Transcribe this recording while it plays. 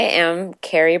am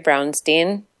Carrie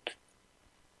Brownstein.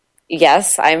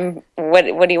 Yes, I'm. What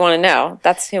do you want to know?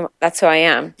 That's who I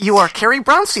am. You are Carrie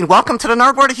Brownstein. Welcome to the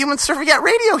Nardwuar to Human Serviette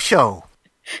radio show.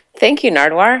 Thank you,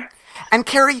 Nardwuar. And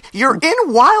Carrie, you're in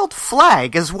Wild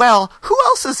Flag as well. Who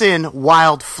else is in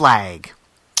Wild Flag?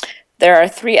 There are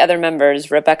 3 other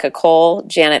members: Rebecca Cole,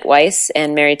 Janet Weiss,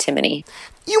 and Mary Timoney.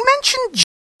 You mentioned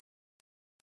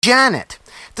Janet.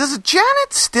 Does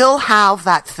Janet still have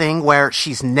that thing where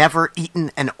she's never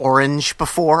eaten an orange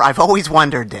before? I've always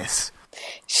wondered this.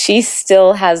 She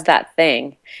still has that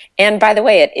thing. And by the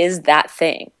way, it is that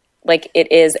thing. Like,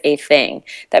 it is a thing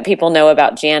that people know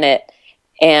about Janet.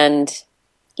 And,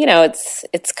 you know,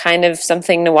 it's kind of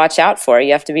something to watch out for.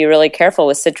 You have to be really careful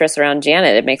with citrus around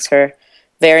Janet. It makes her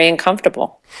very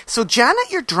uncomfortable. So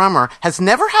Janet, your drummer, has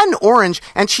never had an orange,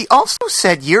 and she also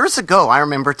said years ago, I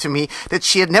remember to me, that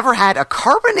she had never had a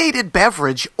carbonated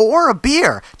beverage or a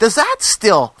beer. Does that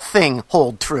still thing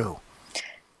hold true?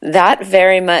 That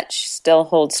very much still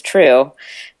holds true.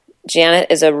 Janet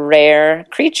is a rare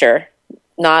creature,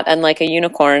 not unlike a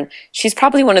unicorn. She's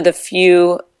probably one of the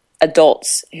few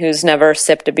adults who's never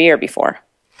sipped a beer before.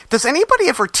 Does anybody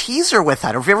ever tease her with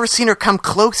that? Or have you ever seen her come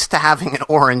close to having an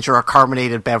orange or a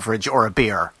carbonated beverage or a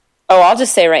beer? Oh, I'll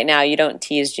just say right now, you don't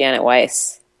tease Janet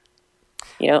Weiss.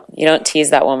 You don't tease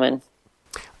that woman.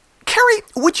 Carrie,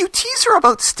 would you tease her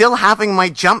about still having my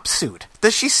jumpsuit?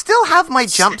 Does she still have my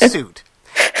jumpsuit?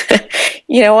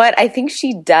 You know what? I think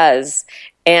she does.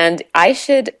 And I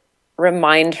should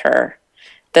remind her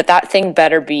that thing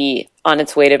better be on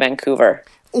its way to Vancouver.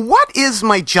 What is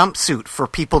my jumpsuit for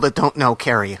people that don't know,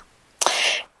 Carrie?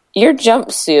 Your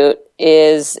jumpsuit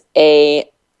is a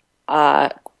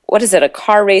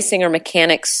car racing or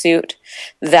mechanic suit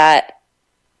that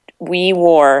we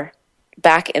wore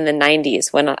back in the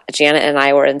 90s when Janet and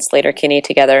I were in Slater-Kinney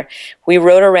together. We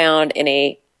rode around in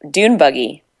a dune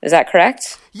buggy. Is that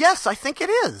correct? Yes, I think it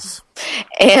is.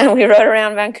 And we rode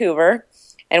around Vancouver,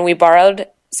 and we borrowed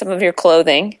some of your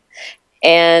clothing,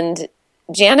 and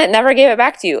Janet never gave it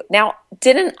back to you. Now,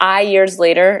 didn't I years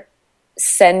later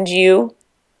send you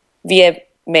via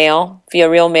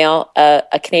real mail,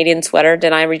 a Canadian sweater?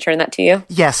 Did I return that to you?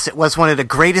 Yes, it was one of the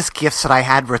greatest gifts that I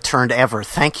had returned ever.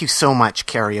 Thank you so much,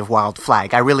 Carrie of Wild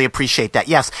Flag. I really appreciate that.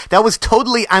 Yes, that was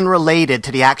totally unrelated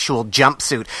to the actual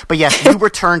jumpsuit. But yes, you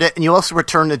returned it, and you also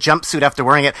returned the jumpsuit after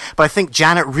wearing it. But I think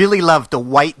Janet really loved the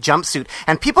white jumpsuit.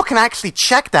 And people can actually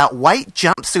check that white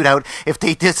jumpsuit out if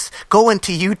they just go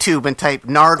into YouTube and type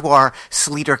Nardwuar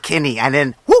Slater-Kinney. And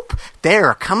then, whoop,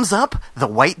 there comes up the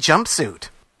white jumpsuit.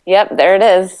 Yep, there it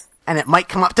is. And it might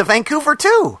come up to Vancouver,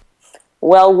 too.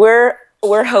 Well,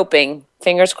 we're hoping.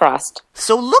 Fingers crossed.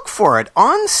 So look for it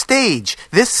on stage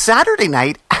this Saturday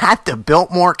night at the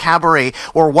Biltmore Cabaret,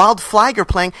 where Wild Flag are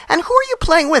playing. And who are you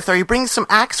playing with? Are you bringing some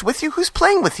acts with you? Who's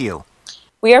playing with you?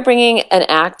 We are bringing an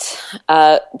act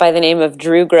by the name of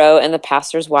Drew Grow and the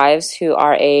Pastor's Wives, who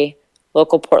are a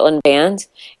local Portland band.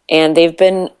 And they've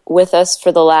been with us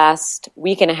for the last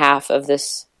week and a half of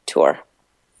this tour.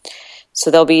 So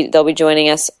they'll be joining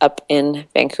us up in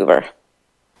Vancouver.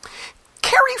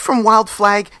 Carrie from Wild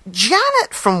Flag,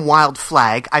 Janet from Wild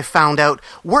Flag, I found out,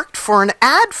 worked for an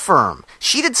ad firm.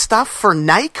 She did stuff for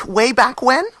Nike way back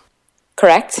when?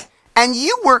 Correct. And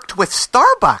you worked with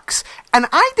Starbucks. And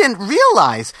I didn't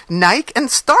realize Nike and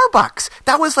Starbucks.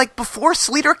 That was like before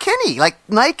Slater-Kinney. Like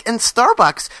Nike and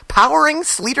Starbucks powering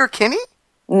Slater-Kinney?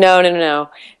 No.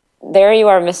 There you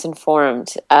are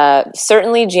misinformed.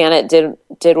 Certainly Janet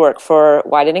did work for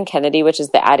Wyden & Kennedy, which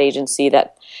is the ad agency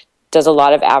that does a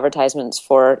lot of advertisements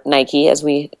for Nike, as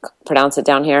we pronounce it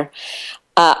down here.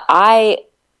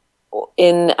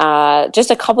 Just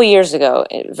a couple years ago,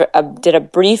 did a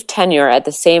brief tenure at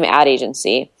the same ad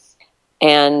agency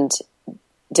and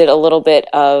did a little bit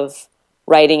of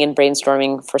writing and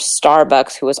brainstorming for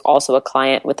Starbucks, who was also a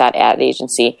client with that ad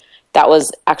agency. That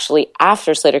was actually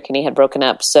after Slater-Kinney had broken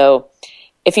up. So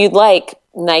if you'd like,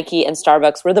 Nike and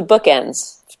Starbucks were the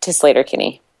bookends to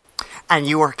Slater-Kinney. And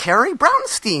you are Carrie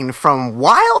Brownstein from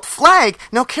Wild Flag.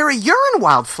 Now, Carrie, you're in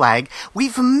Wild Flag.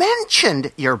 We've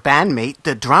mentioned your bandmate,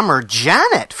 the drummer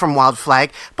Janet from Wild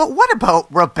Flag. But what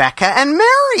about Rebecca and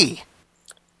Mary?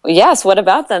 Yes, what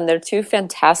about them? They're 2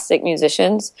 fantastic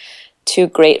musicians, 2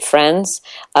 great friends.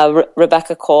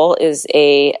 Rebecca Cole is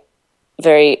a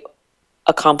very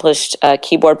accomplished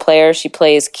keyboard player. She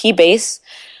plays key bass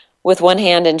with one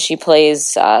hand, and she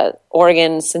plays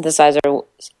organ, synthesizer,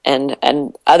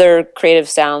 and other creative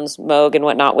sounds, Moog and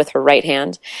whatnot, with her right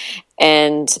hand.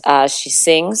 And she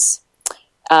sings.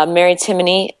 Mary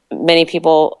Timoney, many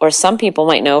people, or some people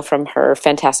might know from her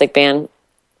fantastic band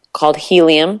called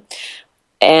Helium,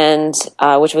 and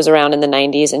which was around in the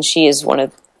 90s. And she is one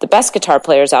of the best guitar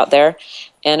players out there,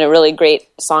 and a really great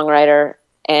songwriter.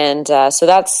 And so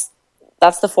that's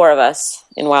the four of us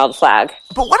in Wild Flag.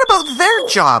 But what about their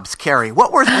jobs, Carrie?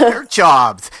 What were their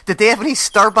jobs? Did they have any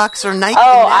Starbucks or Nike?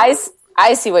 Oh,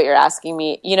 I see what you're asking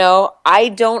me. I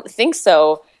don't think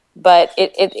so, but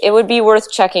it would be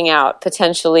worth checking out.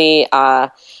 Potentially,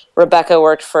 Rebecca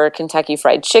worked for Kentucky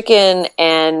Fried Chicken,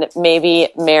 and maybe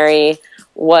Mary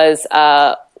was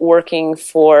working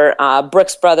for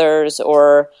Brooks Brothers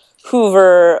or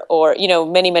Hoover or,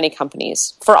 many, many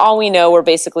companies. For all we know, we're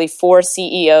basically four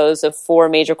CEOs of four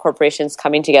major corporations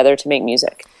coming together to make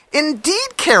music.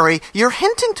 Indeed, Carrie, you're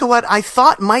hinting to what I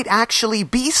thought might actually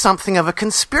be something of a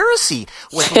conspiracy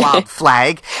with Wild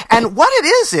Flag. And what it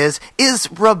is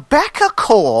Rebecca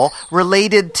Cole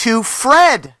related to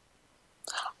Fred?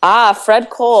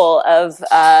 Fred Cole of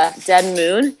Dead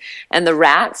Moon and the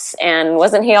Rats. And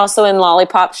wasn't he also in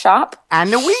Lollipop Shop?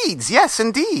 And the Weeds, yes,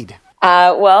 indeed.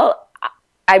 Well,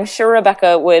 I'm sure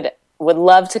Rebecca would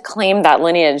love to claim that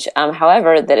lineage.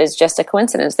 However, that is just a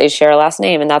coincidence. They share a last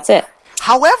name, and that's it.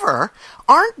 However,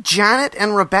 aren't Janet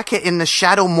and Rebecca in the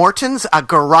Shadow Mortons a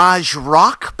garage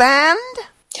rock band?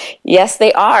 Yes,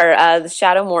 they are. The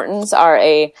Shadow Mortons are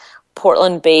a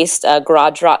Portland-based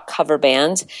garage rock cover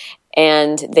band,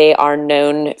 and they are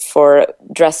known for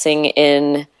dressing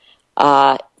in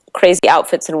crazy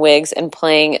outfits and wigs and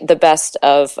playing the best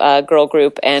of girl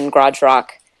group and garage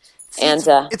rock. And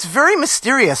it's very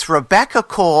mysterious. Rebecca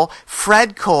Cole,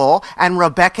 Fred Cole, and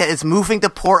Rebecca is moving to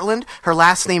Portland. Her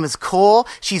last name is Cole.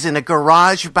 She's in a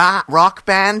garage rock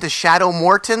band, the Shadow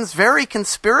Mortons. Very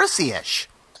conspiracy-ish.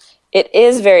 It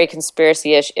is very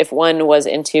conspiracy-ish if one was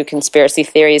into conspiracy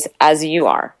theories, as you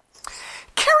are.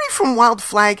 Carrie from Wild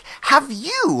Flag, have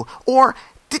you, or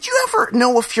did you ever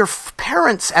know if your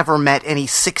parents ever met any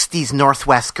 60s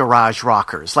Northwest garage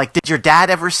rockers? Like, did your dad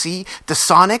ever see the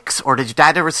Sonics, or did your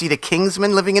dad ever see the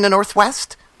Kingsmen living in the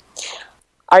Northwest?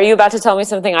 Are you about to tell me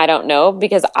something I don't know?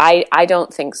 Because I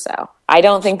don't think so. I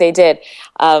don't think they did.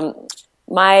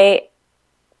 My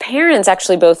parents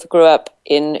actually both grew up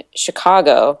in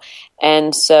Chicago,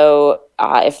 and so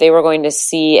if they were going to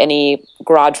see any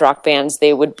garage rock bands,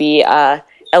 they would be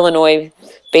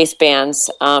Illinois-based bands.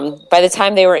 By the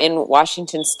time they were in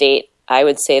Washington State, I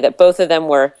would say that both of them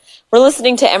were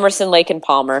listening to Emerson, Lake and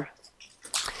Palmer.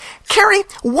 Carrie,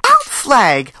 Wild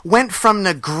Flag went from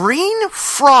the Green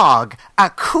Frog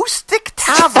Acoustic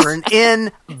Tavern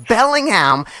in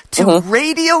Bellingham to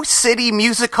Radio City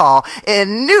Music Hall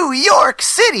in New York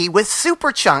City with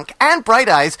Superchunk and Bright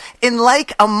Eyes in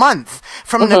like a month.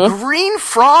 From the Green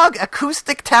Frog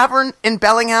Acoustic Tavern in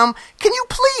Bellingham, can you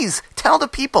please tell the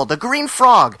people the Green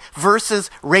Frog versus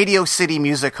Radio City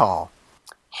Music Hall?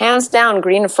 Hands down,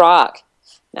 Green Frog.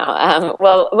 No,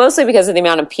 well, mostly because of the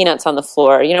amount of peanuts on the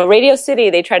floor. Radio City,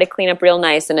 they try to clean up real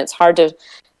nice, and it's hard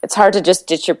to just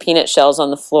ditch your peanut shells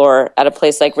on the floor at a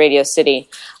place like Radio City.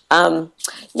 That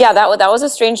was a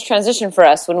strange transition for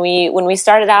us when we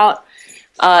started out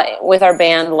with our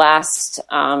band last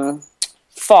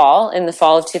fall, in the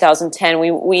fall of 2010.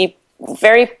 We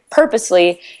very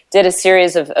purposely did a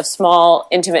series of small,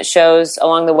 intimate shows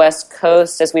along the West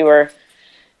Coast as we were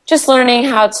just learning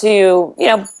how to,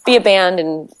 be a band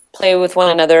and play with one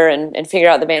another and figure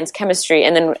out the band's chemistry.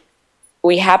 And then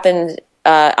we happened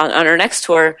on our next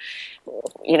tour,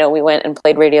 we went and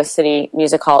played Radio City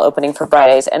Music Hall opening for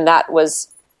Bright Eyes, and that was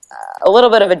a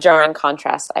little bit of a jarring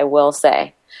contrast, I will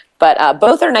say. But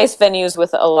both are nice venues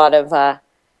with a lot of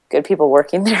good people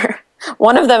working there.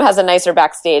 One of them has a nicer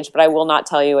backstage, but I will not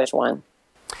tell you which one.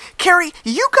 Carrie,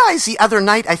 you guys the other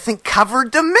night, I think,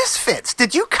 covered the Misfits.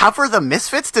 Did you cover the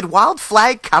Misfits? Did Wild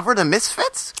Flag cover the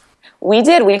Misfits? We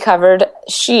did. We covered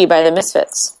She by the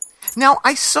Misfits. Now,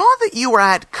 I saw that you were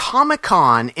at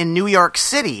Comic-Con in New York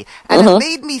City, and it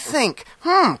made me think,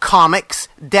 comics,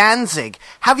 Danzig.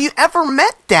 Have you ever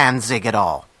met Danzig at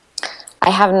all? I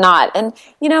have not. And,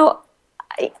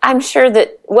 I'm sure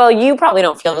that, you probably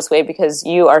don't feel this way because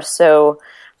you are so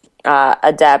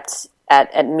adept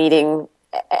at meeting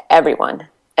everyone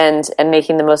and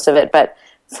making the most of it. But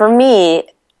for me,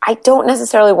 I don't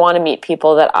necessarily want to meet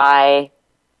people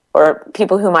or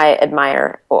people whom I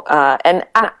admire. And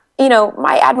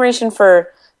my admiration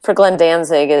for Glenn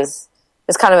Danzig is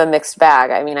kind of a mixed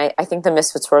bag. I mean, I think the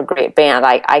Misfits were a great band.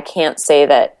 I can't say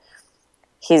that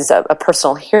he's a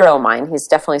personal hero of mine. He's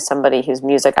definitely somebody whose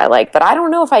music I like. But I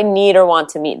don't know if I need or want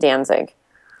to meet Danzig.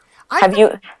 Have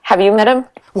you met him?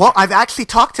 Well, I've actually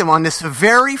talked to him on this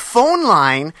very phone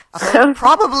line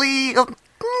probably a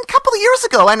couple couple of years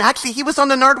ago, and actually he was on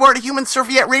the Nardwuar, the Human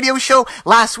Serviette radio show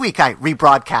last week. I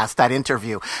rebroadcast that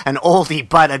interview. An oldie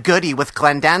but a goodie with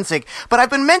Glenn Danzig. But I've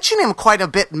been mentioning him quite a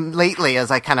bit lately, as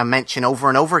I kind of mention over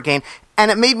and over again, and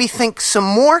it made me think some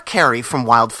more, Carrie, from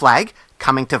Wild Flag,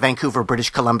 coming to Vancouver, British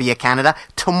Columbia, Canada,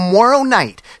 tomorrow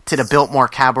night to the Biltmore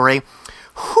Cabaret.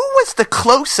 Who was the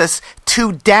closest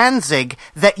to Danzig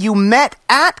that you met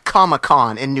at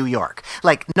Comic-Con in New York?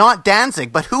 Like, not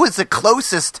Danzig, but who is the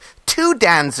closest to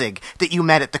Danzig that you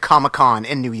met at the Comic-Con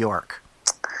in New York?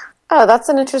 Oh, that's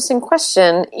an interesting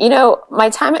question. You know, my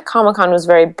time at Comic-Con was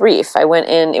very brief. I went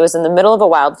in, it was in the middle of a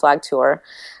Wild Flag tour,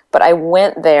 but I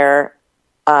went there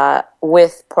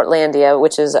with Portlandia,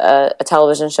 which is a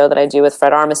television show that I do with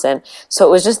Fred Armisen. So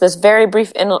it was just this very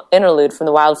brief interlude from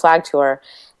the Wild Flag tour.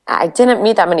 I didn't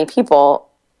meet that many people.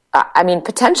 I mean,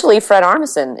 potentially Fred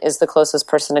Armisen is the closest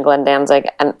person to Glenn Danzig,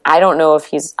 and I don't know if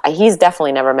he's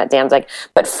definitely never met Danzig,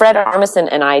 but Fred Armisen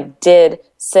and I did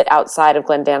sit outside of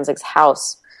Glenn Danzig's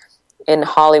house in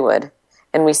Hollywood,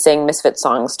 and we sang Misfit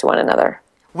songs to one another.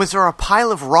 Was there a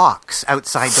pile of rocks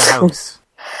outside the house?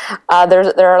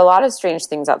 There are a lot of strange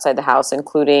things outside the house,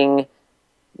 including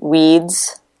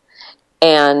weeds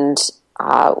and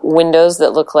windows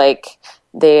that look like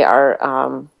they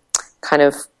are kind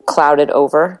of clouded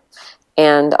over,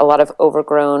 and a lot of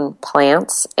overgrown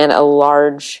plants, and a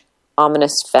large,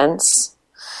 ominous fence,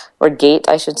 or gate,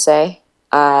 I should say.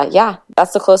 Yeah,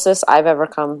 that's the closest I've ever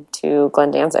come to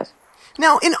Glenn Danzig.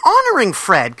 Now, in honoring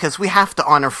Fred, because we have to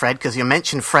honor Fred, because you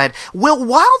mentioned Fred, will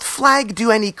Wild Flag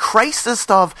do any Crisis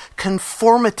of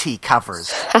Conformity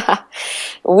covers?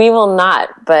 We will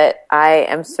not, but I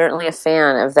am certainly a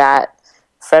fan of that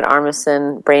Fred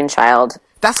Armisen brainchild.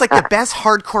 That's like the best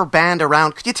hardcore band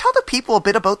around. Could you tell the people a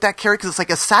bit about that, Carrie? Because it's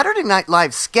like a Saturday Night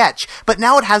Live sketch, but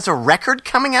now it has a record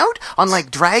coming out on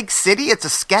like Drag City. It's a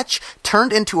sketch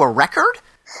turned into a record?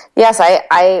 Yes,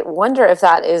 I wonder if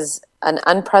that is an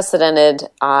unprecedented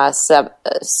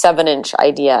 7-inch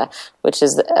idea, which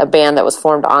is a band that was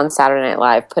formed on Saturday Night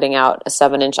Live, putting out a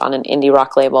 7-inch on an indie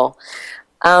rock label.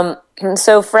 And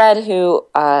so Fred, who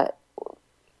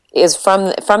is from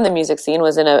the music scene,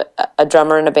 was in a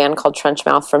drummer in a band called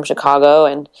Trenchmouth from Chicago,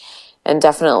 and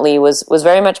definitely was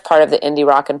very much part of the indie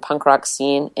rock and punk rock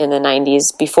scene in the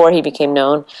 90s before he became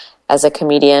known as a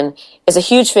comedian. Is a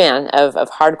huge fan of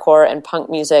hardcore and punk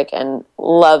music, and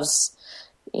loves,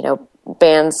 you know,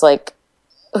 bands like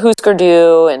Husker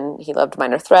Du, and he loved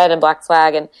Minor Threat and Black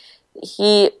Flag, and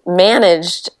he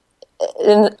managed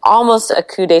in almost a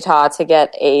coup d'etat to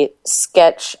get a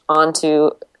sketch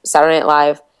onto Saturday Night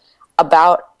Live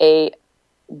about a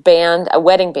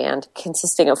wedding band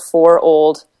consisting of 4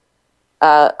 old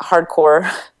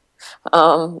hardcore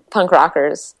punk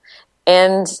rockers,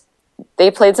 and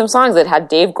they played some songs that had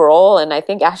Dave Grohl and I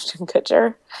think Ashton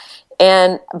Kutcher.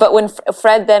 But when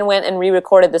Fred then went and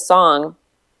re-recorded the song,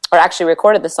 or actually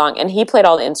recorded the song, and he played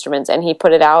all the instruments, and he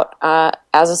put it out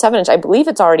as a 7-inch. I believe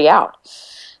it's already out,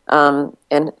 and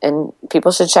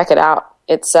people should check it out.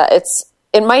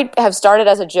 It might have started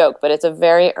as a joke, but it's a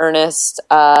very earnest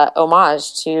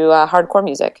homage to hardcore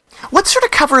music. What sort of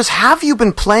covers have you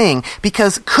been playing?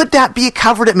 Because could that be a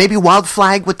cover that maybe Wild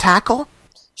Flag would tackle?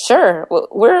 Sure,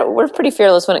 we're pretty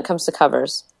fearless when it comes to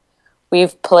covers.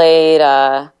 We've played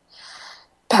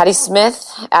Patti Smith,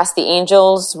 Ask the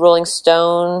Angels, Rolling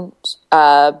Stone,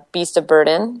 Beast of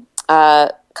Burden,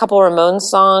 a couple Ramones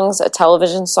songs, a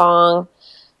television song,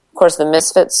 of course the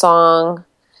Misfits song,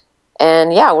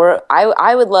 and yeah,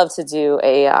 I would love to do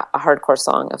a hardcore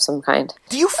song of some kind.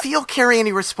 Do you feel, Carrie,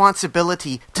 any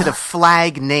responsibility to the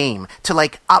Flag name, to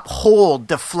like uphold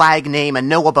the Flag name and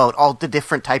know about all the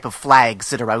different type of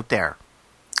flags that are out there?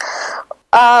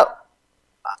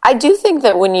 I do think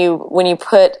that when you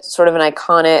put sort of an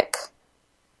iconic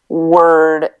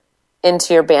word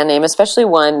into your band name, especially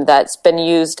one that's been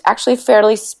used actually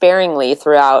fairly sparingly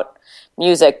throughout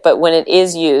music, but when it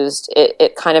is used,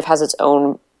 it kind of has its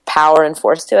own power and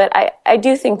force to it. I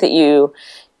do think that you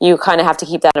kind of have to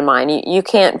keep that in mind. You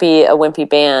can't be a wimpy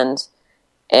band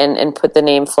and put the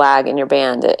name Flag in your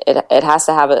band. It has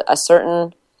to have a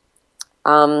certain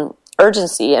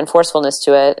urgency and forcefulness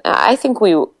to it. I think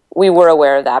we were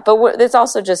aware of that, but it's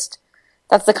also just,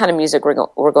 that's the kind of music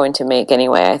we're going to make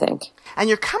anyway, I think. And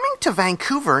you're coming to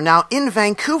Vancouver. Now, in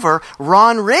Vancouver,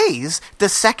 Ron Reyes, the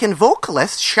second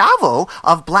vocalist, Chavo,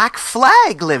 of Black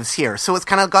Flag, lives here. So it's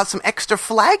kind of got some extra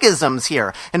flagisms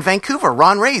here. In Vancouver,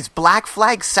 Ron Reyes, Black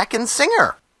Flag's second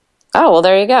singer. Oh, well,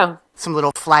 there you go. Some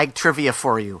little Flag trivia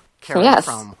for you, Carrie, yes.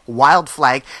 From Wild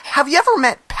Flag. Have you ever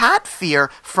met Pat Fear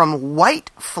from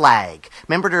White Flag?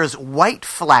 Remember, there's White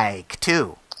Flag,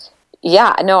 too.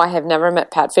 Yeah, no, I have never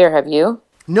met Pat Fear. Have you?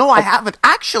 No, I haven't.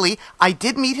 Actually, I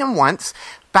did meet him once.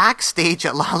 Backstage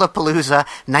at Lollapalooza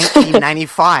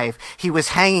 1995. He was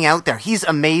hanging out there. He's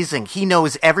amazing. He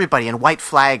knows everybody. And White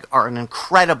Flag are an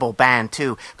incredible band,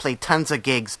 too. Played tons of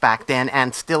gigs back then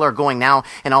and still are going now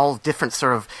in all different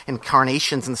sort of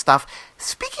incarnations and stuff.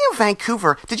 Speaking of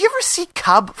Vancouver, did you ever see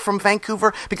Cub from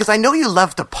Vancouver? Because I know you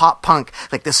love the pop punk,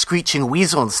 like the Screeching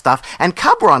Weasel and stuff. And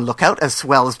Cub were on Lookout as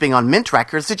well as being on Mint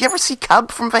Records. Did you ever see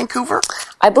Cub from Vancouver?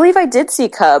 I believe I did see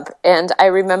Cub, and I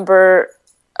remember...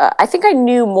 I think I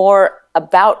knew more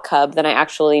about Cub than I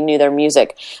actually knew their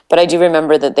music, but I do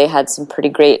remember that they had some pretty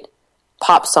great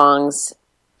pop songs,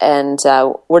 and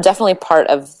were definitely part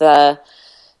of the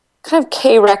kind of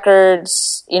K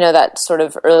Records, that sort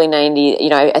of early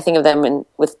 90s, I think of them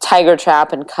with Tiger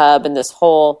Trap and Cub and this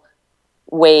whole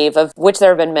wave, of which there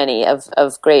have been many,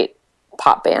 of great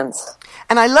pop bands.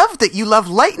 And I love that you love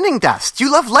Lightning Dust.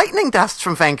 You love Lightning Dust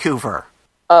from Vancouver.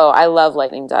 Oh, I love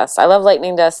Lightning Dust. I love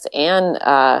Lightning Dust and,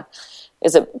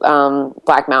 is it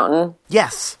Black Mountain?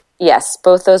 Yes. Yes,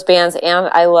 both those bands. And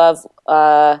I love,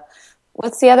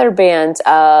 what's the other band?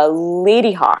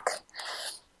 Lady Hawk.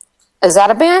 Is that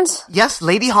a band? Yes,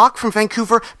 Lady Hawk from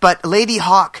Vancouver, but Lady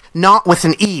Hawk not with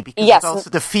an E, because yes. It's also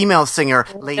the female singer,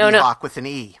 Lady Hawk with an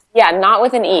E. Yeah, not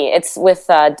with an E. It's with,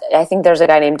 I think there's a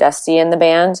guy named Dusty in the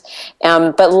band.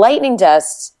 But Lightning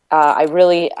Dust... I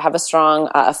really have a strong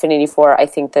affinity for. I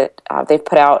think that they've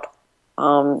put out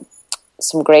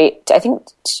some great, I think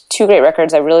 2 great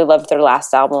records. I really loved their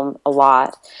last album a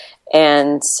lot.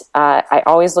 And I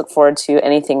always look forward to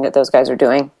anything that those guys are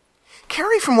doing.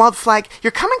 Carrie from Wild Flag,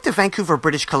 you're coming to Vancouver,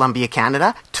 British Columbia,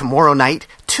 Canada, tomorrow night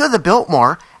to the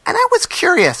Biltmore. And I was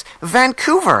curious,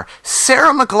 Vancouver,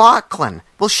 Sarah McLachlan,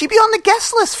 will she be on the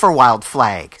guest list for Wild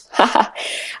Flag?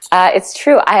 It's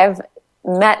true. I have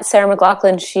met Sarah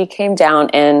McLachlan. She came down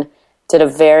and did a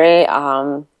very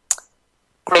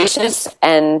gracious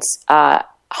and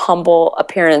humble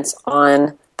appearance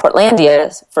on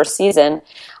Portlandia's first season,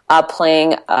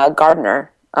 playing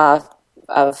Gardner of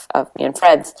me and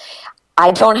Fred's. I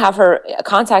don't have her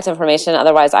contact information,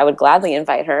 otherwise I would gladly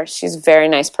invite her. She's a very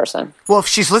nice person. Well, if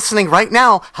she's listening right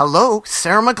now, hello,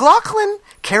 Sarah McLachlan.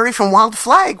 Carrie from Wild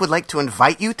Flag would like to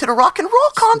invite you to the rock and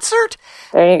roll concert.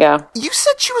 There you go. You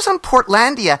said she was on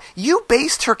Portlandia. You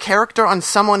based her character on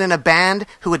someone in a band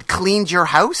who had cleaned your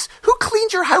house? Who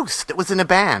cleaned your house that was in a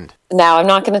band? Now, I'm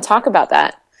not going to talk about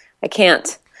that. I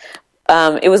can't.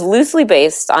 It was loosely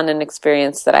based on an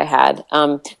experience that I had.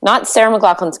 Not Sarah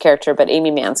McLachlan's character, but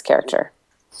Amy Mann's character.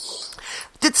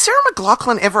 Did Sarah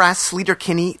McLachlan ever ask Sleater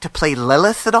Kinney to play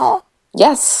Lilith at all?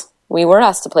 Yes, we were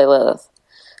asked to play Lilith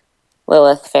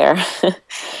Fair.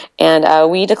 And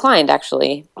we declined,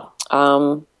 actually.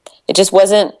 It just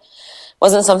wasn't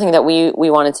something that we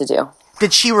wanted to do.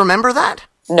 Did she remember that?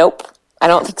 Nope, I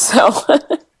don't think so.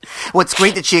 Well, it's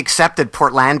great that she accepted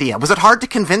Portlandia. Was it hard to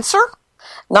convince her?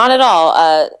 Not at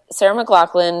all. Sarah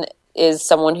McLachlan is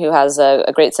someone who has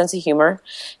a great sense of humor,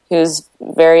 who's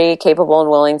very capable and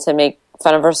willing to make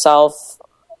fun of herself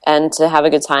and to have a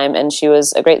good time, and she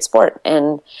was a great sport.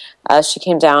 And she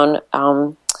came down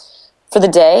for the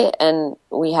day, and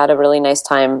we had a really nice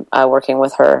time working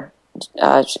with her.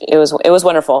 It was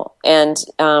wonderful, and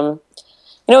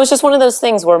it was just one of those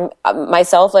things where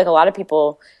myself, like a lot of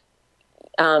people,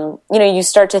 you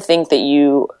start to think that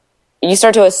you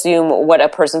start to assume what a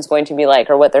person's going to be like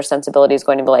or what their sensibility is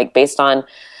going to be like based on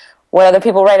what other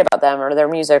people write about them or their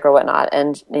music or whatnot.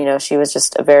 And she was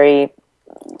just a very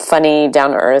funny,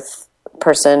 down to earth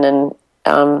person,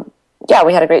 and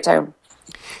we had a great time.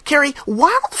 Carrie,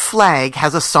 Wild Flag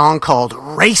has a song called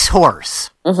Racehorse.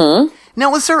 Mm-hmm.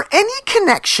 Now, is there any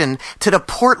connection to the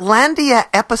Portlandia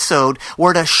episode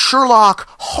where the Sherlock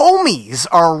homies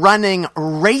are running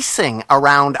racing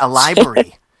around a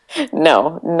library?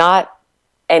 No, not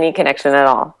any connection at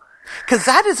all. Because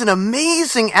that is an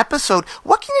amazing episode.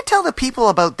 What can you tell the people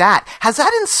about that? Has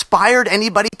that inspired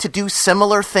anybody to do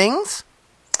similar things?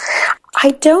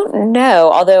 I don't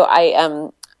know, although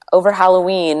over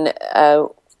Halloween,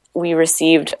 we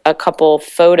received a couple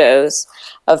photos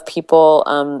of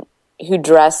people who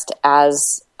dressed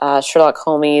as Sherlock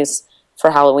Holmes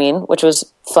for Halloween, which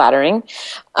was flattering.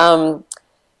 With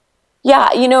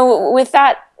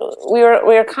that, we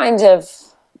were kind of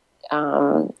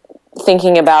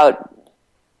thinking about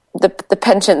the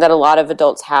penchant that a lot of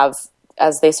adults have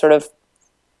as they sort of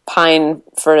pine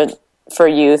for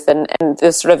youth and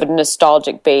this sort of a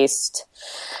nostalgic based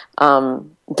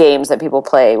games that people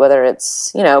play, whether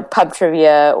it's pub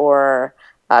trivia or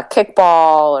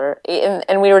kickball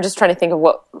and we were just trying to think of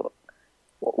what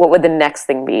would the next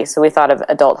thing be. So we thought of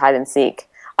adult hide and seek.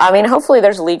 I mean, hopefully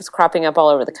there's leagues cropping up all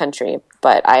over the country,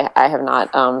 but I have not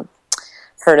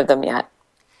heard of them yet.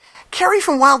 Carrie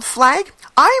from Wild Flag,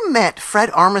 I met Fred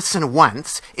Armisen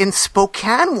once in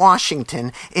Spokane,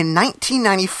 Washington in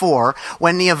 1994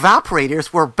 when the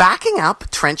Evaporators were backing up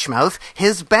Trenchmouth,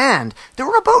 his band. There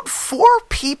were about 4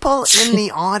 people in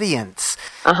the audience.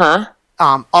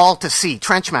 All to see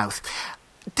Trenchmouth.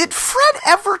 Did Fred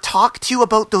ever talk to you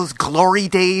about those glory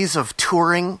days of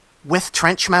touring with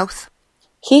Trenchmouth?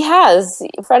 He has.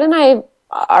 Fred and I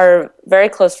are very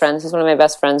close friends. He's one of my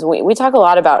best friends. We talk a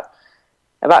lot about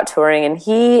touring, and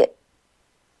he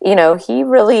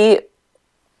really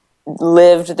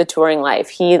lived the touring life.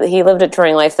 He lived a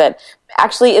touring life that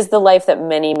actually is the life that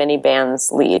many, many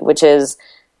bands lead, which is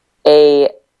a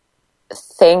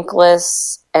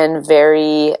thankless and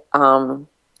very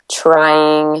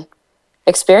trying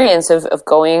experience of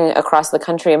going across the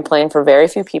country and playing for very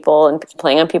few people and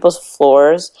playing on people's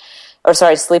floors,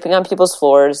 sleeping on people's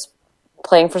floors,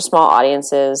 playing for small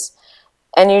audiences.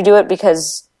 And you do it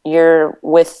because you're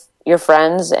with your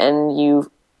friends and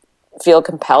you feel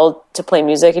compelled to play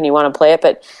music and you want to play it.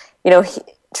 But,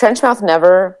 Trenchmouth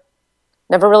never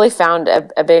really found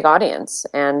a big audience.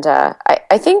 And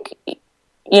I think,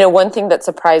 one thing that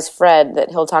surprised Fred that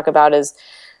he'll talk about is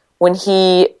when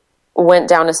he went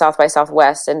down to South by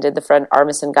Southwest and did the Fred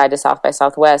Armisen Guide to South by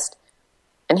Southwest,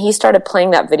 and he started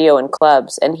playing that video in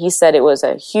clubs, and he said it was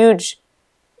a huge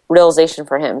realization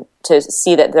for him to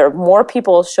see that there are more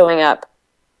people showing up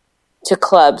to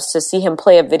clubs to see him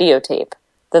play a videotape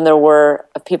than there were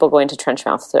of people going to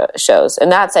Trenchmouth shows.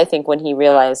 And that's, I think, when he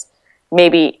realized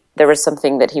maybe there was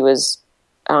something that he was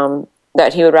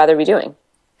that he would rather be doing.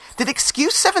 Did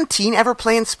Excuse 17 ever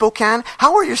play in Spokane?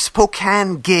 How were your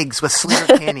Spokane gigs with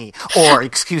Sleater-Kinney or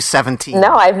Excuse 17?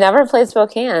 No, I've never played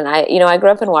Spokane. I grew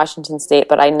up in Washington State,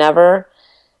 but and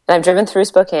I've driven through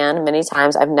Spokane many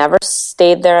times. I've never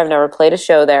stayed there. I've never played a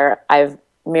show there. I've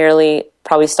merely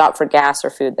probably stopped for gas or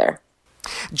food there.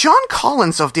 John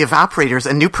Collins of the Evaporators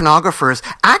and New Pornographers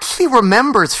actually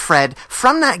remembers Fred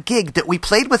from that gig that we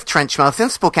played with Trenchmouth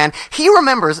in Spokane. He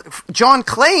remembers, John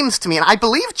claims to me, and I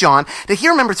believe John, that he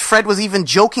remembers Fred was even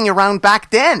joking around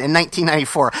back then in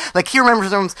 1994. Like, he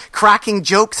remembers him cracking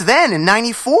jokes then in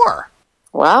 94.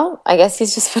 Well, I guess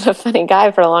he's just been a funny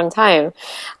guy for a long time.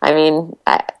 I mean,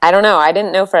 I don't know. I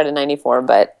didn't know Fred in 94,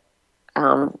 but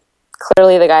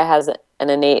clearly the guy has an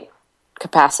innate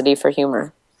capacity for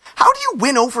humor. How do you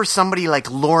win over somebody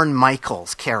like Lorne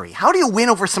Michaels, Carrie? How do you win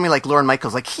over somebody like Lorne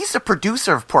Michaels? Like, he's the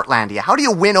producer of Portlandia. How do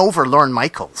you win over Lorne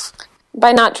Michaels?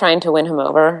 By not trying to win him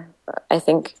over, I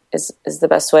think is the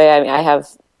best way. I mean, I have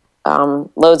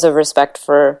loads of respect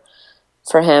for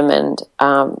him, and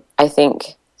I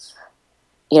think,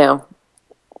 not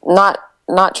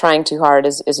trying too hard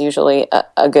is usually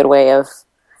a good way of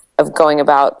going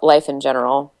about life in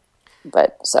general.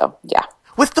 But so, yeah.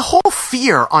 With the whole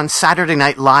Fear on Saturday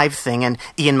Night Live thing and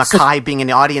Ian Mackay being in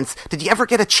the audience, did you ever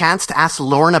get a chance to ask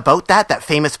Lorne about that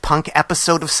famous punk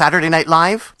episode of Saturday Night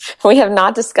Live? We have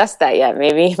not discussed that yet.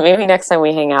 Maybe next time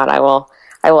we hang out, I will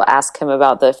ask him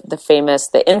about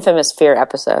the infamous Fear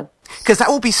episode. Because that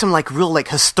will be some real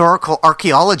historical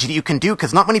archaeology that you can do,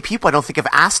 because not many people, I don't think, have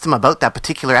asked him about that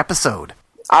particular episode.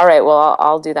 All right, well,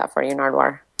 I'll do that for you,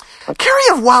 Nardwuar. Carrie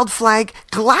of Wild Flag,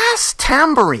 Glass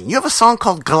Tambourine. You have a song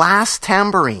called Glass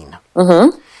Tambourine.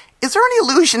 Mm-hmm. Is there any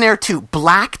allusion there to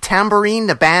Black Tambourine,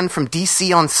 the band from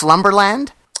DC on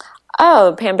Slumberland?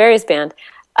 Oh, Pam Barry's band.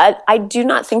 I do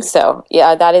not think so.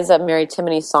 Yeah, that is a Mary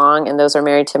Timony song, and those are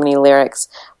Mary Timony lyrics.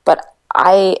 But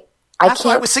That's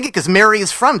why I was thinking, because Mary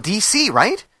is from DC,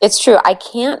 right? It's true. I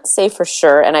can't say for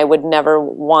sure, and I would never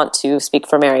want to speak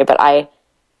for Mary, but I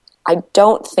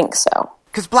don't think so.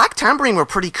 Because Black Tambourine were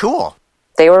pretty cool.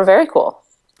 They were very cool.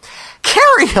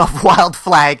 Carrie of Wild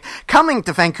Flag, coming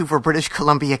to Vancouver, British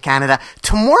Columbia, Canada,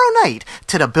 tomorrow night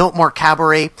to the Biltmore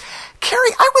Cabaret.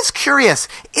 Carrie, I was curious,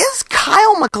 is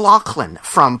Kyle MacLachlan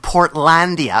from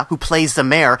Portlandia, who plays the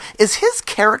mayor, is his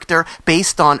character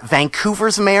based on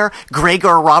Vancouver's mayor,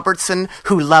 Gregor Robertson,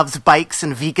 who loves bikes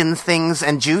and vegan things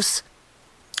and juice?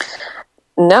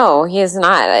 No, he is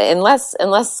not.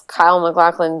 Unless Kyle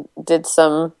MacLachlan did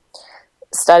some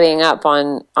studying up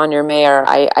on your mayor,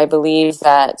 I believe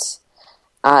that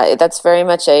that's very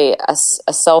much a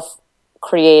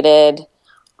self-created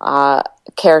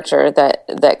character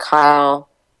that Kyle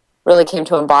really came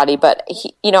to embody. But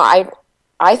he,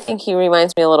 I think he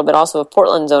reminds me a little bit also of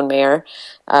Portland's own mayor,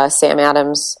 Sam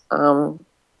Adams.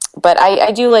 But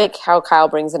I do like how Kyle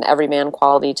brings an everyman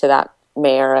quality to that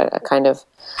mayor, a kind of.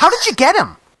 How did you get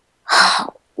him?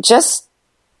 Just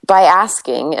by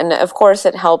asking, and of course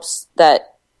it helps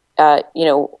that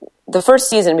the first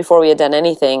season, before we had done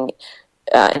anything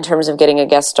in terms of getting a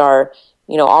guest star,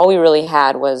 all we really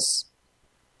had was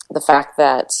the fact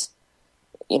that,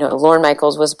 Lorne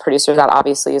Michaels was a producer. That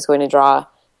obviously is going to draw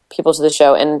people to the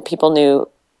show, and people knew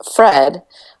Fred,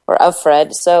 or of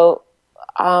Fred. So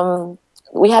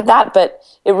we had that, but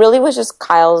it really was just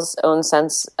Kyle's own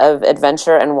sense of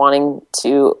adventure and wanting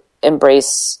to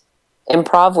embrace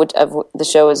improv, which the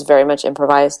show is very much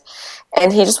improvised.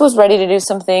 And he just was ready to do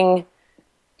something.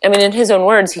 I mean, in his own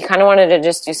words, he kind of wanted to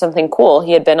just do something cool.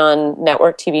 He had been on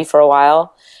network TV for a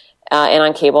while and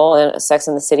on cable and Sex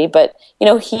and the City. But,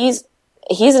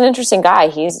 he's an interesting guy.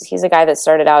 He's a guy that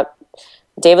started out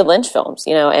David Lynch films,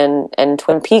 and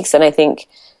Twin Peaks. And I think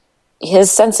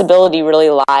his sensibility really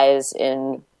lies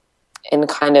in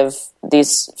kind of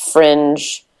these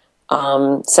fringe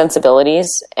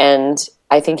sensibilities. And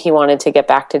I think he wanted to get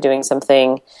back to doing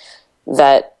something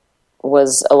that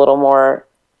was a little more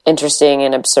interesting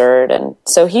and absurd. And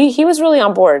so he was really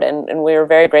on board, and we were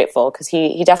very grateful, because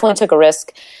he definitely took a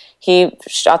risk. He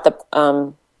shot the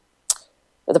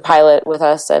pilot with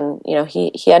us, and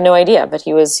he had no idea, but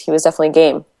he was definitely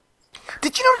game.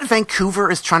 Did you know that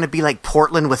Vancouver is trying to be like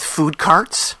Portland with food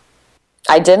carts?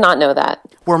 I did not know that.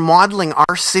 We're modeling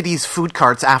our city's food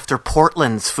carts after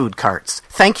Portland's food carts.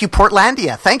 Thank you,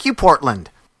 Portlandia. Thank you, Portland.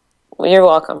 Well, you're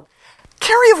welcome.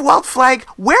 Carrie of Wild Flag,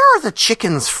 where are the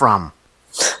chickens from?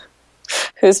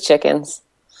 Whose chickens?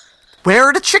 Where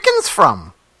are the chickens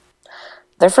from?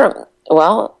 They're from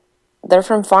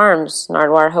farms,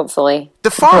 Nardwuar, hopefully.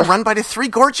 The farm run by the three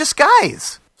gorgeous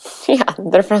guys. Yeah,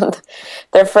 they're from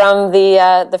the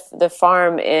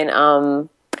farm in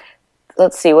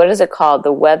let's see, what is it called?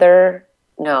 The Weather?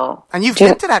 No. And you've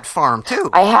been to that farm too.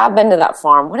 I have been to that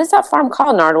farm. What is that farm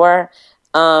called, Nardwuar?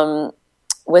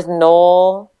 With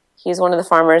Noel. He's one of the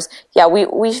farmers. Yeah,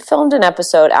 we filmed an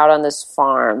episode out on this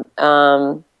farm.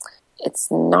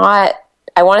 It's not,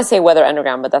 I want to say Weather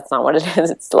Underground, but that's not what it is.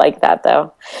 It's like that,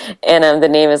 though. And the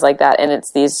name is like that. And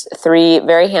it's these three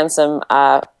very handsome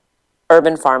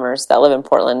urban farmers that live in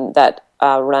Portland that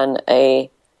run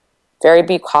a very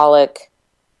bucolic,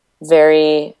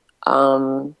 very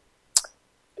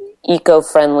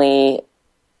eco-friendly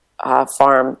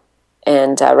farm,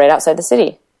 and right outside the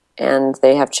city. And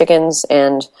they have chickens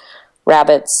and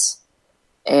rabbits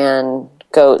and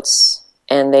goats,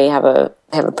 and they have a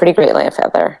pretty great life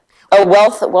out there. Oh,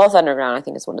 Wealth Underground, I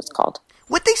think is what it's called.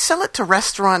 Would they sell it to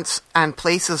restaurants and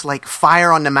places like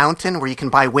Fire on the Mountain, where you can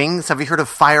buy wings? Have you heard of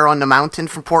Fire on the Mountain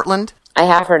from Portland? I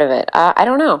have heard of it. I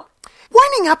don't know.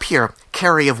 Winding up here,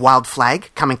 Carrie of Wild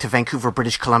Flag, coming to Vancouver,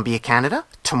 British Columbia, Canada,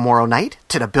 tomorrow night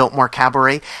to the Biltmore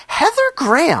Cabaret. Heather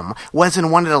Graham was in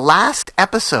one of the last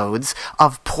episodes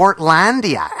of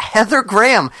Portlandia. Heather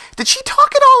Graham, did she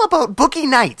talk at all about Boogie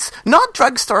Nights? Not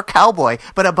Drugstore Cowboy,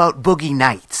 but about Boogie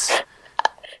Nights.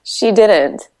 She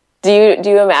didn't. Do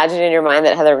you imagine in your mind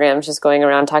that Heather Graham's just going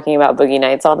around talking about Boogie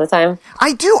Nights all the time?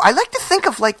 I do. I like to think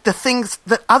of like the things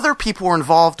that other people were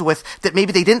involved with that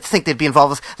maybe they didn't think they'd be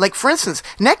involved with. Like, for instance,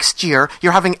 next year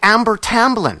you're having Amber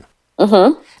Tamblyn.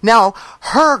 Mm-hmm. Now,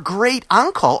 her great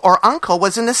uncle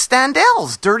was in the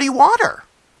Standells, Dirty Water.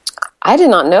 I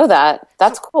did not know that.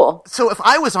 That's cool. So if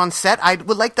I was on set, I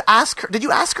would like to ask her, did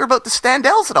you ask her about the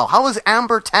Standells at all? How is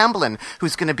Amber Tamblyn,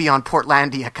 who's going to be on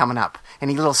Portlandia, coming up?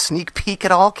 Any little sneak peek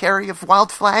at all, Carrie of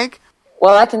Wild Flag?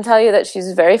 Well, I can tell you that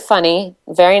she's very funny,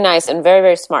 very nice, and very,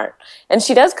 very smart. And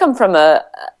she does come from an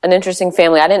interesting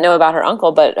family. I didn't know about her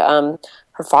uncle, but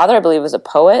her father, I believe, was a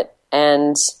poet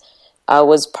and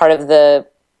was part of the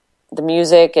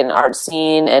music and art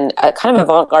scene and kind of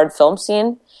avant-garde film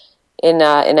scene in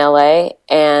LA.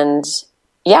 And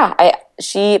yeah,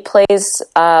 she plays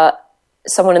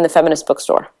someone in the feminist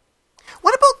bookstore.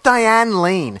 What about Diane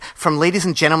Lane from Ladies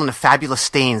and Gentlemen of Fabulous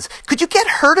Stains? Could you get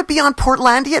her to be on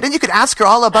Portlandia? Then you could ask her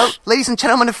all about Ladies and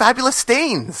Gentlemen of Fabulous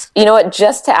Stains. You know what?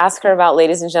 Just to ask her about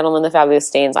Ladies and Gentlemen of Fabulous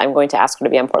Stains, I'm going to ask her to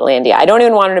be on Portlandia. I don't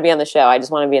even want her to be on the show. I just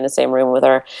want to be in the same room with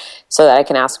her so that I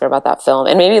can ask her about that film.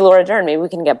 And maybe Laura Dern. Maybe we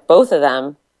can get both of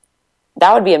them.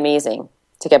 That would be amazing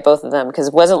to get both of them, because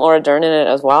wasn't Laura Dern in it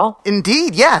as well?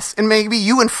 Indeed, yes. And maybe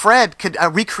you and Fred could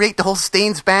recreate the whole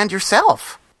Stains band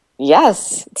yourself.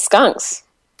 Yes, skunks.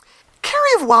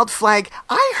 Carrie of Wild Flag,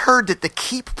 I heard that the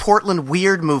Keep Portland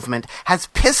Weird movement has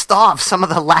pissed off some of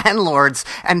the landlords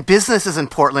and businesses in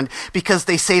Portland because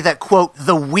they say that, quote,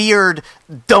 the weird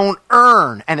don't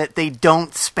earn and that they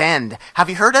don't spend.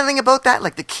 Have you heard anything about that?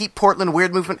 Like the Keep Portland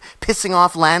Weird movement pissing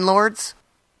off landlords?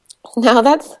 No,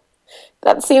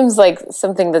 that seems like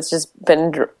something that's just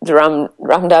been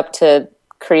drummed up to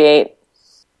create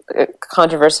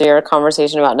controversy or a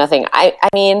conversation about nothing. I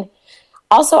mean,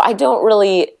 also, I don't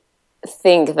really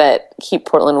think that Keep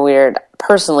Portland Weird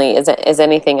personally is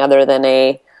anything other than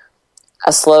a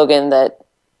slogan that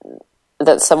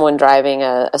someone driving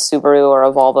a Subaru or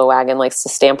a Volvo wagon likes to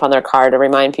stamp on their car to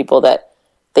remind people that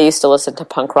they used to listen to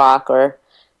punk rock, or,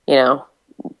 you know,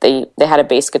 they had a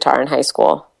bass guitar in high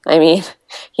school. I mean,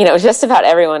 you know, just about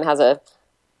everyone has a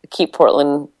Keep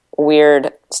Portland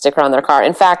Weird sticker on their car.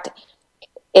 In fact,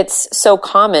 it's so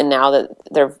common now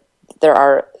that there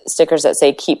are stickers that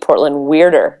say Keep Portland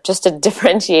Weirder, just to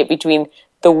differentiate between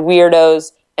the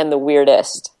weirdos and the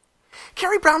weirdest.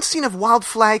 Carrie Brownstein of Wild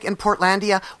Flag and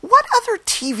Portlandia, what other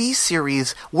TV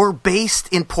series were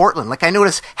based in Portland? Like, I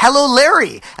noticed Hello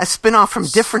Larry, a spinoff from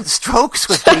Different Strokes,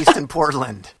 was based in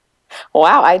Portland.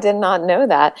 Wow, I did not know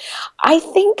that. I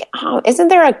think, isn't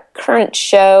there a current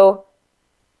show?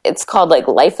 It's called like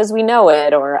Life as We Know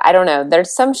It, or I don't know.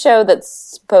 There's some show that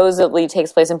supposedly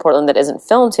takes place in Portland that isn't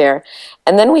filmed here.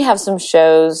 And then we have some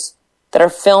shows that are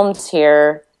filmed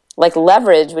here, like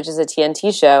Leverage, which is a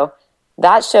TNT show.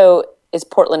 That show is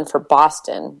Portland for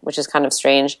Boston, which is kind of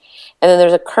strange. And then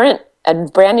there's a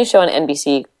brand new show on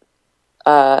NBC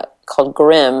called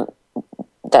Grimm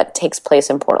that takes place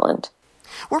in Portland.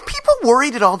 Were people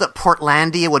worried at all that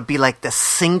Portlandia would be like the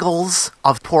Singles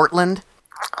of Portland?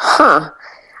 Huh.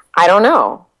 I don't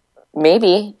know.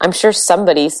 Maybe. I'm sure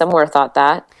somebody somewhere thought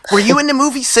that. Were you in the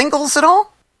movie Singles at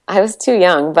all? I was too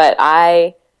young, but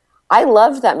I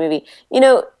loved that movie. You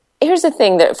know, here's the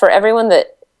thing, that for everyone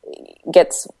that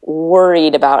gets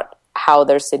worried about how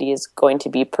their city is going to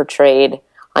be portrayed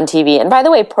on TV. And by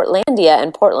the way, Portlandia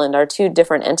and Portland are two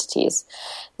different entities.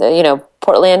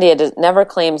 Portlandia never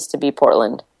claims to be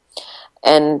Portland.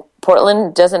 And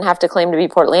Portland doesn't have to claim to be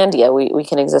Portlandia. We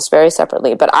can exist very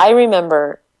separately. But I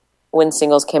remember when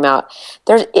Singles came out,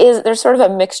 there's sort of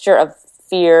a mixture of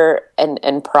fear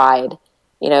and pride.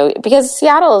 You know, because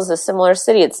Seattle is a similar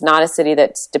city. It's not a city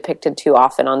that's depicted too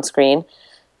often on screen.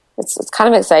 It's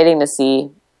kind of exciting to see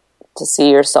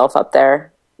yourself up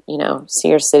there, you know, see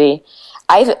your city.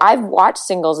 I've watched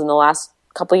Singles in the last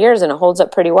couple of years, and it holds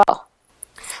up pretty well.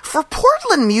 For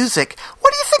Portland music,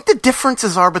 what do you think the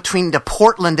differences are between the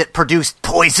Portland that produced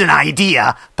Poison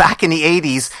Idea back in the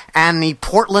 80s and the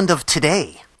Portland of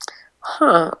today?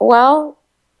 Well,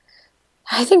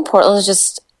 I think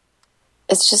Portland's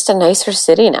it's just a nicer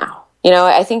city now. You know,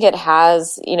 I think it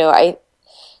has, you know,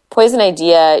 Poison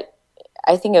Idea,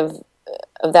 I think of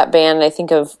that band, I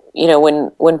think of, you know,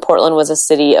 when Portland was a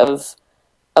city of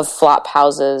flop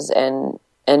houses and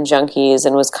junkies,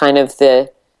 and was kind of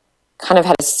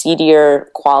had a seedier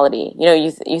quality. You know,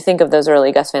 you think of those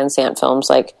early Gus Van Sant films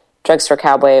like Drugstore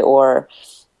Cowboy or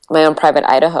My Own Private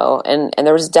Idaho, and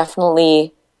there was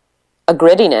definitely a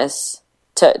grittiness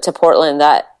to Portland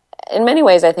that in many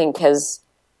ways I think has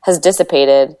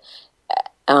dissipated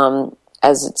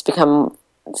as it's become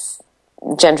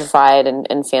gentrified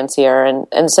and fancier,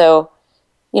 and so,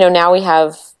 you know, now we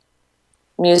have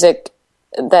music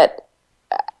that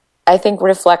I think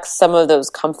reflects some of those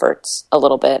comforts a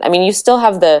little bit. I mean, you still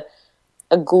have a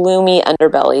gloomy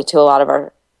underbelly to a lot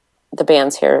of the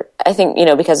bands here. I think, you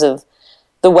know, because of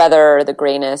the weather or the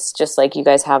grayness, just like you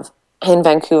guys have in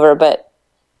Vancouver. But,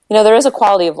 you know, there is a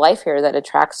quality of life here that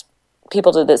attracts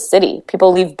people to this city.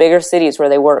 People leave bigger cities where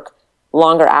they work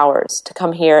longer hours to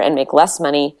come here and make less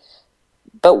money,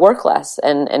 but work less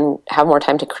and have more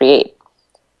time to create.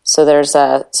 So there's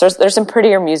some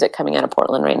prettier music coming out of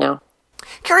Portland right now.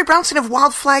 Carrie Brownstein of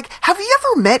Wild Flag, have you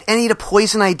ever met any of the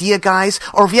Poison Idea guys?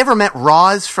 Or have you ever met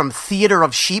Roz from Theater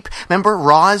of Sheep? Remember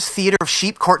Roz, Theater of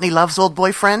Sheep, Courtney Love's old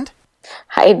boyfriend?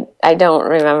 I don't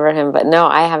remember him, but no,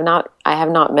 I have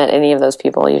not met any of those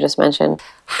people you just mentioned.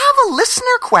 Have a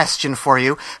listener question for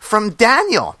you from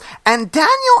Daniel. And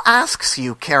Daniel asks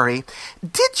you, Carrie,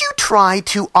 did you try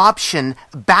to option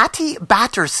Batty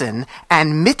Batterson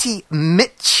and Mitty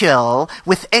Mitchell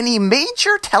with any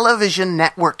major television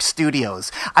network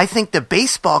studios? I think the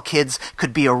baseball kids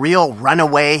could be a real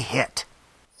runaway hit.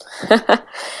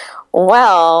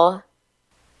 Well...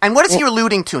 And what is he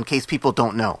alluding to in case people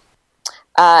don't know?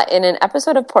 In an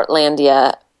episode of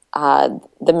Portlandia,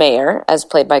 the mayor, as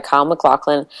played by Kyle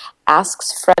MacLachlan,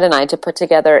 asks Fred and I to put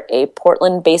together a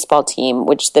Portland baseball team,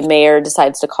 which the mayor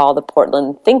decides to call the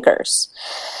Portland Thinkers.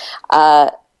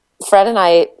 Fred and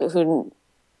I, who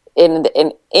in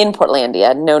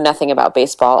Portlandia know nothing about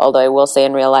baseball, although I will say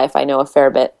in real life I know a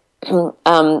fair bit.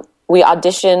 We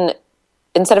audition,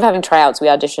 instead of having tryouts, we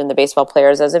audition the baseball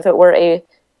players as if it were a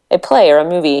play or a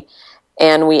movie,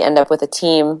 and we end up with a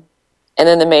team. And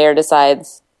then the mayor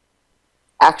decides,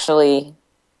 actually,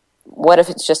 what if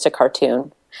it's just a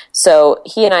cartoon? So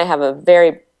he and I have a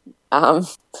very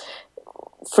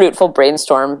fruitful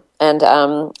brainstorm, and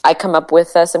I come up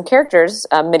with some characters,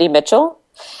 Mitty Mitchell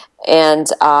and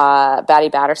Batty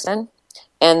Batterson,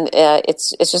 and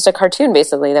it's just a cartoon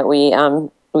basically that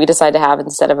we decide to have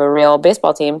instead of a real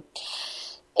baseball team.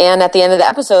 And at the end of the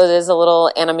episode is a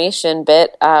little animation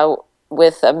bit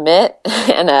with a mitt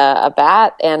and a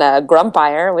bat and a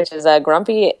grumpire, which is a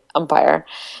grumpy umpire.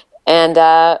 And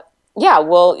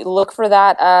we'll look for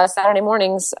that Saturday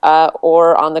mornings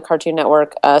or on the Cartoon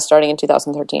Network starting in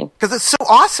 2013. Because it's so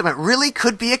awesome. It really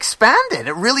could be expanded.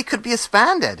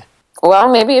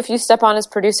 Well, maybe if you step on as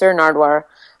producer, Nardwuar,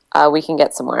 we can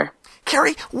get somewhere.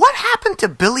 Carrie, what happened to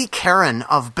Billy Karen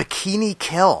of Bikini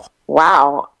Kill?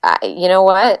 Wow. You know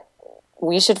what?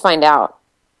 We should find out.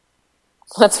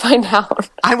 Let's find out.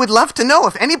 I would love to know.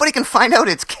 If anybody can find out,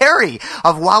 it's Carrie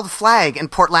of Wild Flag in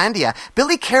Portlandia,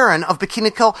 Billy Karen of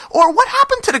Bikini Kill, or what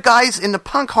happened to the guys in the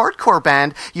punk hardcore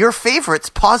band, your favorites,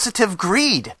 Positive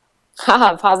Greed?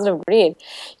 Haha, Positive Greed.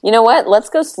 You know what? Let's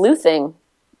go sleuthing.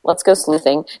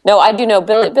 No, I do know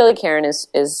Billy Karen is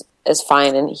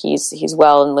fine, and he's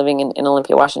well and living in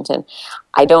Olympia, Washington.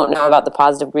 I don't know about the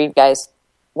Positive Greed guys.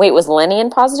 Wait, was Lenny in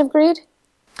Positive Greed?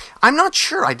 I'm not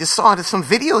sure. I just saw some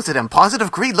videos of them.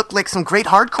 Positive Greed looked like some great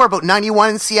hardcore about 91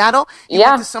 in Seattle. You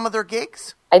went to some of their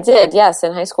gigs? I did, yes,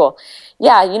 in high school.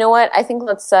 Yeah, you know what? I think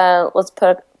let's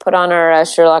put on our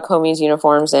Sherlock Holmes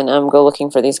uniforms and go looking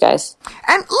for these guys.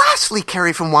 And lastly,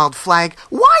 Carrie from Wild Flag,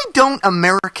 why don't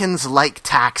Americans like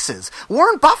taxes?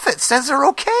 Warren Buffett says they're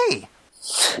okay.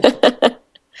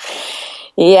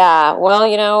 Yeah, well,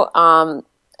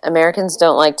 Americans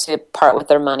don't like to part with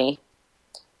their money.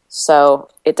 So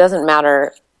it doesn't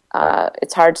matter.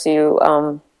 It's hard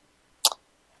to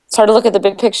look at the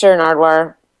big picture,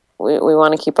 Nardwuar. We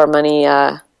want to keep our money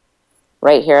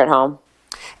right here at home.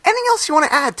 Anything else you want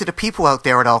to add to the people out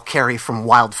there at all, Carrie from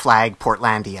Wild Flag,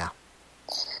 Portlandia?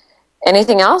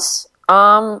 Anything else?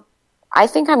 I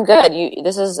think I'm good.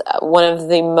 This is one of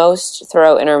the most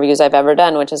thorough interviews I've ever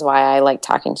done, which is why I like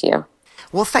talking to you.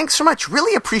 Well, thanks so much.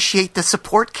 Really appreciate the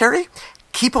support, Carrie.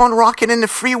 Keep on rocking in the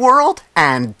free world,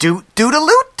 and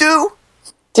do-do-do-do-do.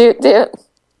 Do.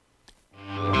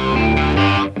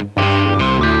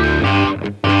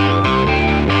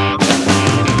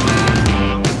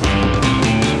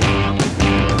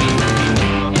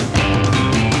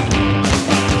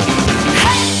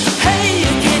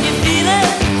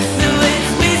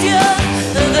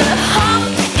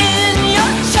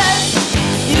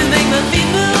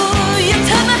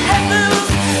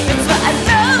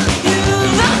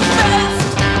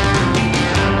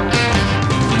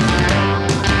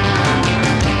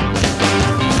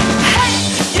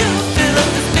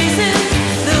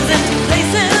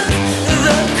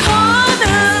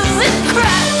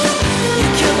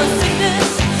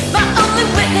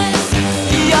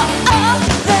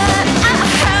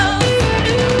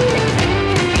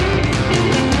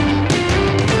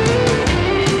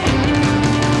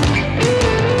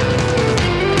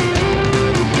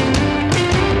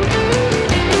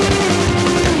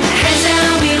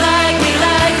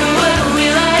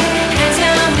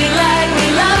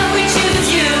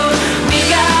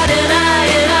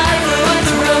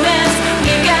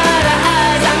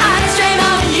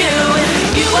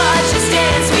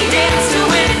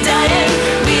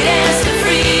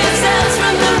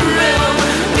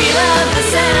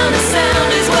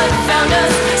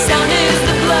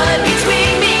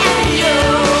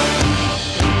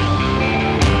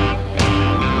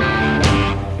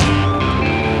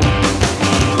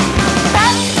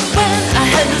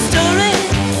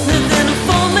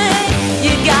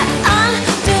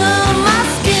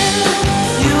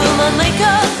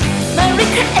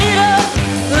 Creator.